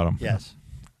want about them. Yes.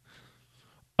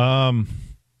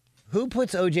 Who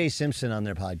puts O.J. Simpson on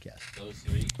their podcast?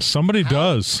 Somebody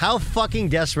does. How fucking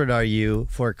desperate are you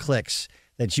for clicks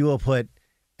that you will put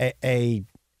a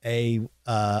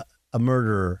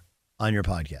murderer on your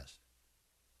podcast?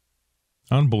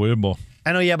 Unbelievable.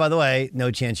 I know. Yeah. By the way, no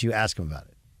chance you ask him about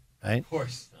it, right? Of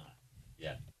course not.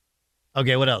 Yeah.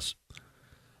 Okay. What else?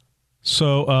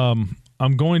 So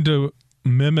I'm going to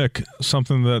mimic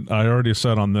something that I already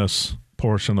said on this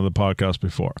portion of the podcast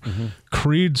before. Mm-hmm.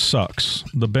 Creed sucks.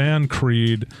 The band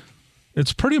Creed,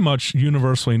 it's pretty much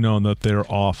universally known that they're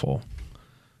awful.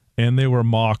 And they were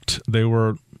mocked. They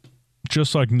were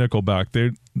just like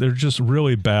Nickelback. They're just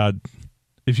really bad.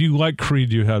 If you like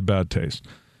Creed, you had bad taste.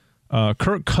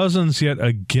 Kirk Cousins yet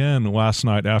again last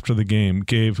night after the game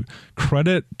gave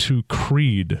credit to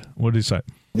Creed. What did he say?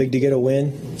 Big to get a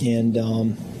win, and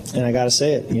I got to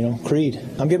say it, Creed.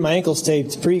 I'm getting my ankles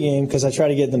taped pregame because I try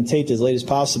to get them taped as late as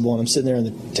possible, and I'm sitting there on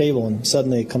the table, and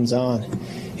suddenly it comes on,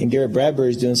 and Garrett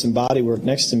Bradbury's doing some body work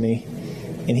next to me,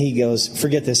 and he goes,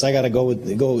 "Forget this, I got to go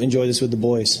enjoy this with the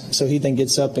boys." So he then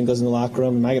gets up and goes in the locker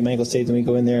room, and I get my ankles taped, and we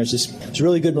go in there. It's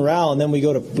really good morale, and then we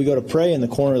go to pray in the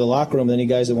corner of the locker room, and any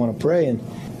guys that want to pray, and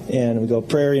we go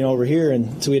prayer, over here,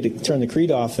 and so we had to turn the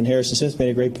creed off. And Harrison Smith made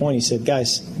a great point. He said,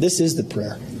 "Guys, this is the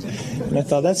prayer." And I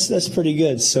thought that's pretty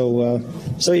good. So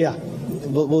yeah,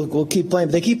 we'll keep playing.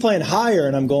 But they keep playing higher,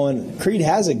 and I'm going. Creed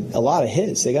has a lot of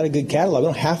hits. They got a good catalog. We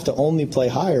don't have to only play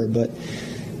higher, but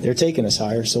they're taking us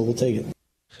higher, so we'll take it.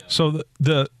 So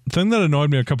the thing that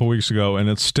annoyed me a couple weeks ago, and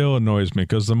it still annoys me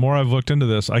because the more I've looked into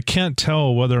this, I can't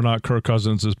tell whether or not Kirk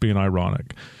Cousins is being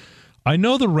ironic. I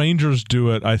know the Rangers do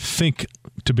it, I think,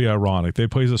 to be ironic. They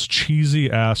play this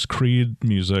cheesy-ass Creed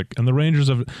music, and the Rangers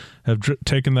have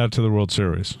taken that to the World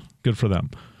Series. Good for them.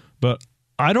 But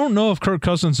I don't know if Kirk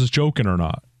Cousins is joking or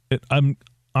not. I'm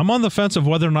on the fence of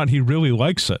whether or not he really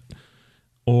likes it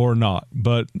or not.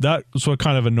 But that's what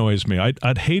kind of annoys me.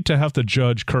 I'd hate to have to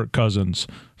judge Kirk Cousins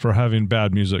for having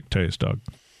bad music taste, Doug.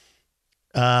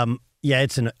 Yeah,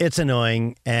 it's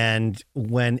annoying, and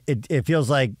when it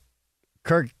feels like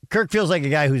Kirk feels like a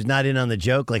guy who's not in on the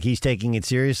joke, like he's taking it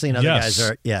seriously, and other guys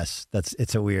are. Yes,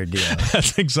 it's a weird deal.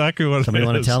 That's exactly what Somebody it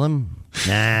is. Want to tell him?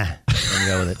 Nah, let me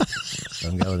go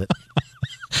with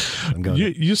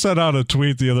it. You sent out a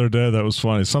tweet the other day that was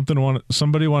funny. Somebody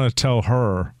want to tell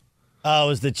her. Oh, it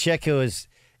was the chick who was.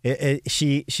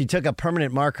 She took a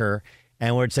permanent marker,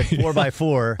 and where it said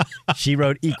 4x4, she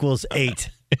wrote =8.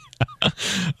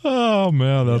 Oh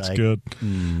man, that's good.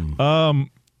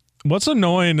 What's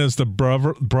annoying is the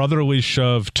brotherly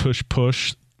shove tush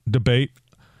push debate.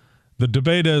 The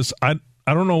debate is I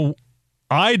don't know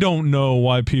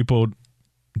why people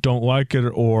don't like it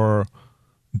or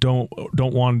don't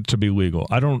want it to be legal.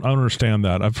 I don't understand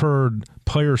that. I've heard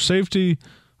player safety.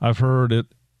 I've heard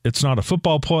it's not a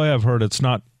football play. I've heard it's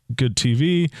not good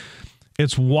TV.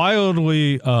 It's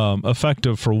wildly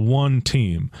effective for one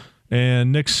team.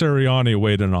 And Nick Sirianni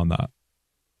weighed in on that.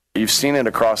 You've seen it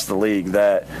across the league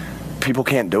that people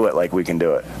can't do it like we can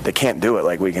do it. They can't do it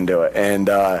like we can do it. And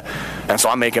so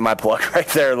I'm making my plug right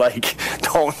there. Like,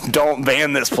 don't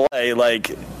ban this play.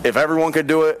 Like, if everyone could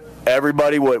do it,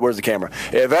 everybody would. Where's the camera?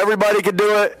 If everybody could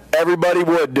do it, everybody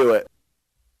would do it.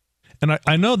 And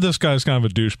I know this guy's kind of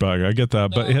a douchebag. I get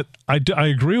that. But I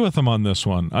agree with him on this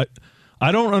one.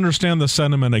 I don't understand the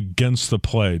sentiment against the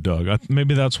play, Doug.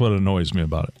 Maybe that's what annoys me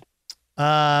about it.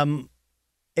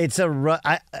 It's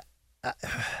I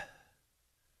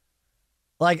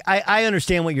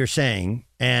understand what you're saying,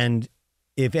 and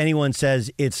if anyone says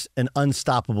it's an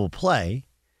unstoppable play,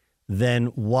 then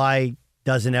why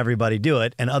doesn't everybody do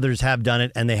it? And others have done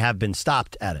it, and they have been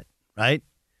stopped at it, right?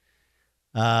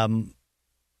 All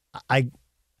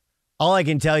I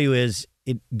can tell you is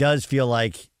it does feel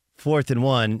like 4th and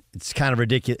 1. It's kind of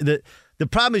ridiculous. The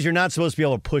problem is you're not supposed to be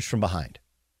able to push from behind,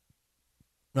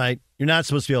 right? You're not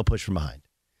supposed to be able to push from behind.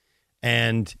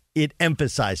 And it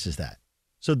emphasizes that.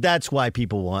 So that's why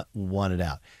people want it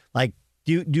out. Like,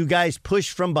 do guys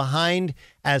push from behind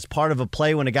as part of a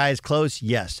play when a guy is close?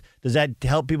 Yes. Does that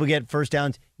help people get first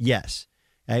downs? Yes.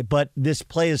 Okay? But this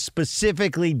play is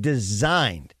specifically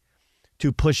designed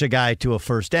to push a guy to a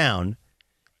first down.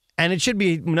 And it should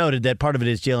be noted that part of it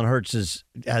is Jalen Hurts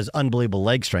has unbelievable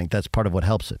leg strength. That's part of what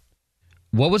helps it.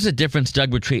 What was the difference,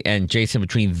 Doug, and Jason,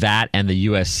 between that and the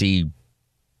USC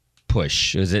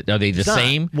push? Are they the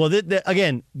same? Well,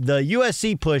 again, the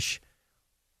USC push,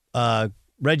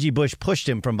 Reggie Bush pushed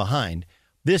him from behind.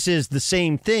 This is the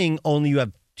same thing, only you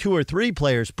have 2 or 3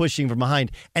 players pushing from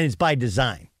behind, and it's by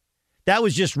design. That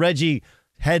was just Reggie,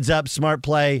 heads up, smart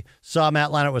play, saw Matt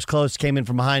Leinart was close, came in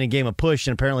from behind and gave him a push,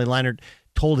 and apparently Leinart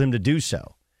told him to do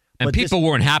so. And but people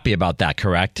weren't happy about that,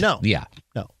 correct? No. Yeah.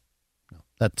 No.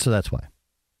 That's why.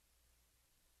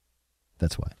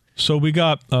 That's why. So we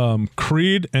got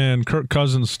Creed and Kirk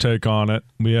Cousins' take on it.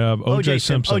 We have O.J.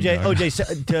 Simpson.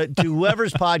 To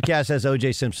whoever's podcast has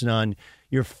O.J. Simpson on,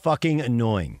 you're fucking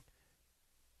annoying.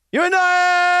 You're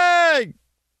annoying!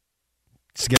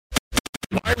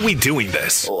 Why are we doing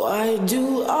this? Why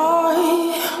do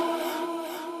I?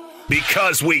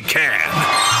 Because we can.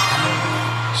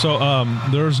 So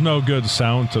there's no good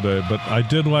sound today, but I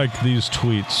did like these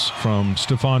tweets from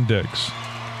Stephon Diggs.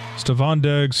 Stephon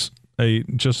Diggs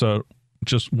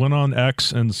just went on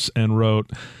X and wrote,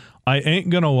 "I ain't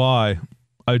gonna lie,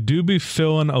 I do be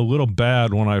feeling a little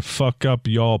bad when I fuck up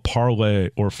y'all parlay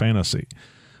or fantasy.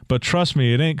 But trust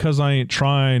me, it ain't because I ain't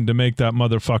trying to make that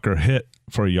motherfucker hit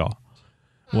for y'all.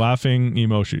 Laughing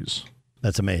emojis.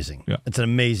 That's amazing. Yeah. It's an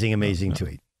amazing, amazing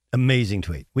tweet. Amazing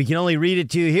tweet. We can only read it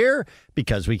to you here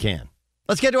because we can.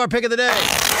 Let's get to our pick of the day.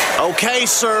 Okay,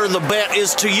 sir, the bet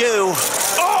is to you.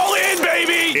 All in,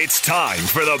 baby! It's time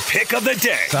for the pick of the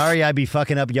day. Sorry I be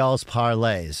fucking up y'all's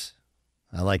parlays.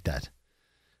 I like that.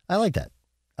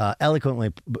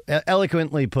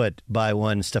 Eloquently put by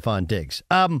one Stephon Diggs.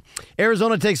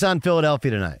 Arizona takes on Philadelphia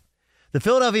tonight. The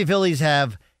Philadelphia Phillies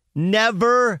have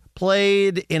never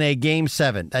played in a Game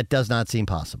 7. That does not seem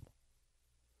possible.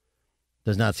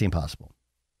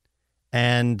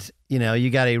 And, you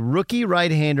got a rookie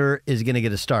right-hander is going to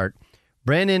get a start.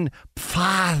 Brandon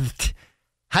Pfaadt.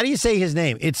 How do you say his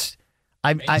name? Is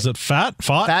it Fat?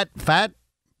 Fat?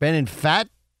 Brandon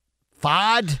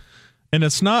Pfaadt? And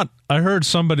it's not, I heard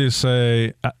somebody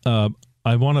say, I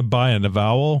want to buy an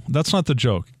vowel. That's not the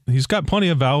joke. He's got plenty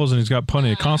of vowels and he's got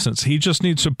plenty of consonants. He just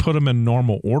needs to put them in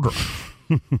normal order.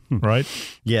 Right?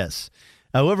 Yes.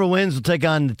 Whoever wins will take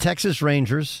on the Texas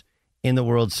Rangers in the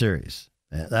World Series.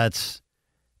 It's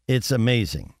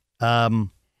amazing. I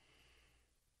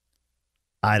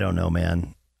don't know,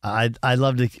 man. I'd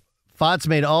love to. Pfaadt's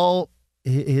made all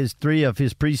his 3 of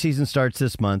his preseason starts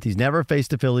this month. He's never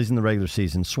faced the Phillies in the regular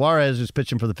season. Suarez, who's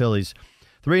pitching for the Phillies,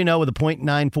 3-0 with a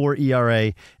 .94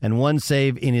 ERA and 1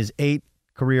 save in his 8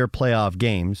 career playoff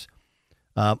games.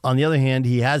 On the other hand,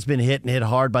 he has been hit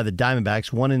hard by the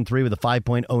Diamondbacks, 1-3 with a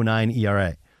 5.09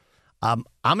 ERA. I'm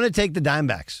going to take the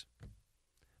Diamondbacks.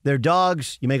 They're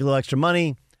dogs. You make a little extra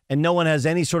money, and no one has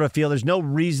any sort of feel. There's no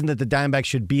reason that the Diamondbacks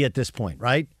should be at this point,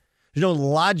 right? There's no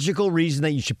logical reason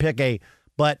that you should pick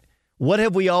but what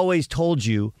have we always told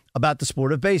you about the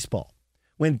sport of baseball?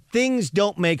 When things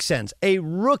don't make sense, a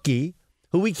rookie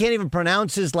who we can't even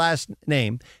pronounce his last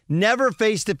name, never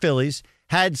faced the Phillies,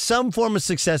 had some form of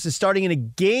success, is starting in a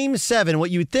Game 7, what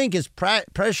you would think is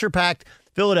pressure-packed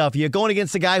Philadelphia, going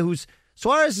against a guy who's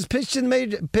Suarez has pitched in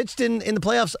the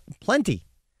playoffs plenty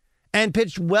and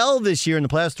pitched well this year in the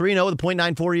playoffs, 3-0 with a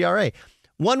 .94 ERA.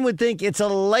 One would think it's a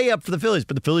layup for the Phillies,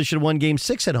 but the Phillies should have won Game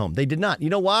 6 at home. They did not.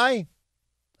 You know why?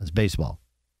 That's baseball.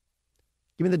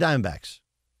 Give me the Diamondbacks.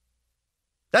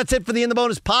 That's it for the In the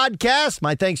Bonus podcast.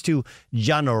 My thanks to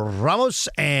John Ramos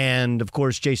and, of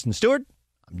course, Jason Stewart.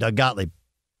 I'm Doug Gottlieb.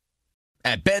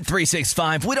 At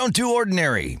Bet365, we don't do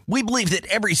ordinary. We believe that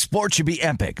every sport should be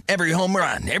epic. Every home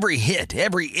run, every hit,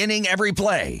 every inning, every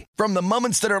play. From the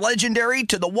moments that are legendary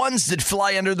to the ones that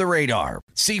fly under the radar.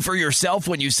 See for yourself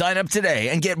when you sign up today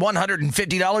and get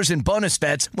 $150 in bonus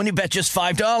bets when you bet just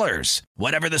 $5.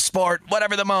 Whatever the sport,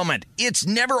 whatever the moment, it's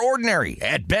never ordinary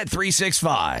at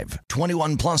Bet365.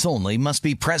 21 plus only. Must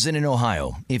be present in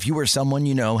Ohio. If you or someone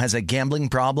you know has a gambling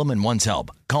problem and wants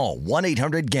help, call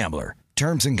 1-800-GAMBLER.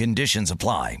 Terms and conditions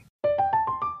apply.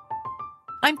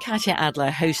 I'm Katya Adler,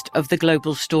 host of The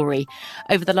Global Story.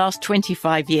 Over the last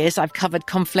 25 years, I've covered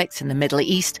conflicts in the Middle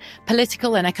East,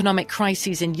 political and economic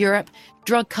crises in Europe,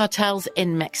 drug cartels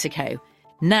in Mexico.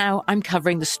 Now I'm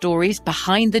covering the stories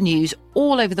behind the news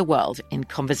all over the world in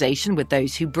conversation with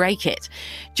those who break it.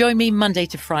 Join me Monday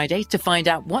to Friday to find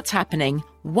out what's happening,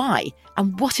 why,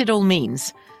 and what it all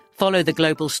means. Follow The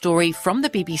Global Story from the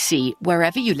BBC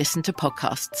wherever you listen to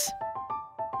podcasts.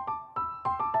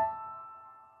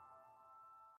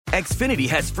 Xfinity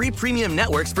has free premium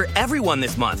networks for everyone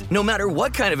this month, no matter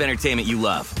what kind of entertainment you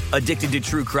love. Addicted to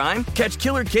true crime? Catch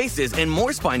killer cases and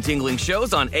more spine-tingling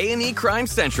shows on A&E Crime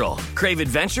Central. Crave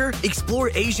adventure?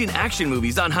 Explore Asian action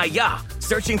movies on Hi-Ya.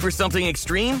 Searching for something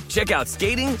extreme? Check out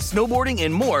skating, snowboarding,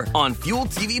 and more on Fuel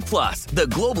TV Plus, the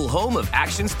global home of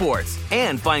action sports.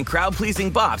 And find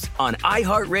crowd-pleasing bops on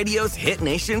iHeartRadio's Hit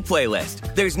Nation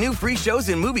playlist. There's new free shows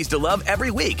and movies to love every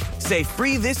week. Say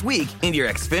free this week in your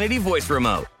Xfinity voice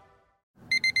remote.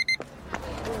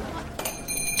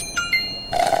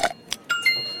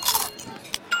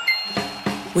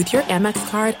 With your Amex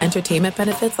card, entertainment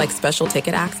benefits like special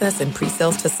ticket access and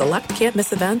pre-sales to select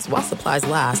can't-miss events while supplies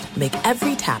last make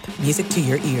every tap music to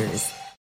your ears.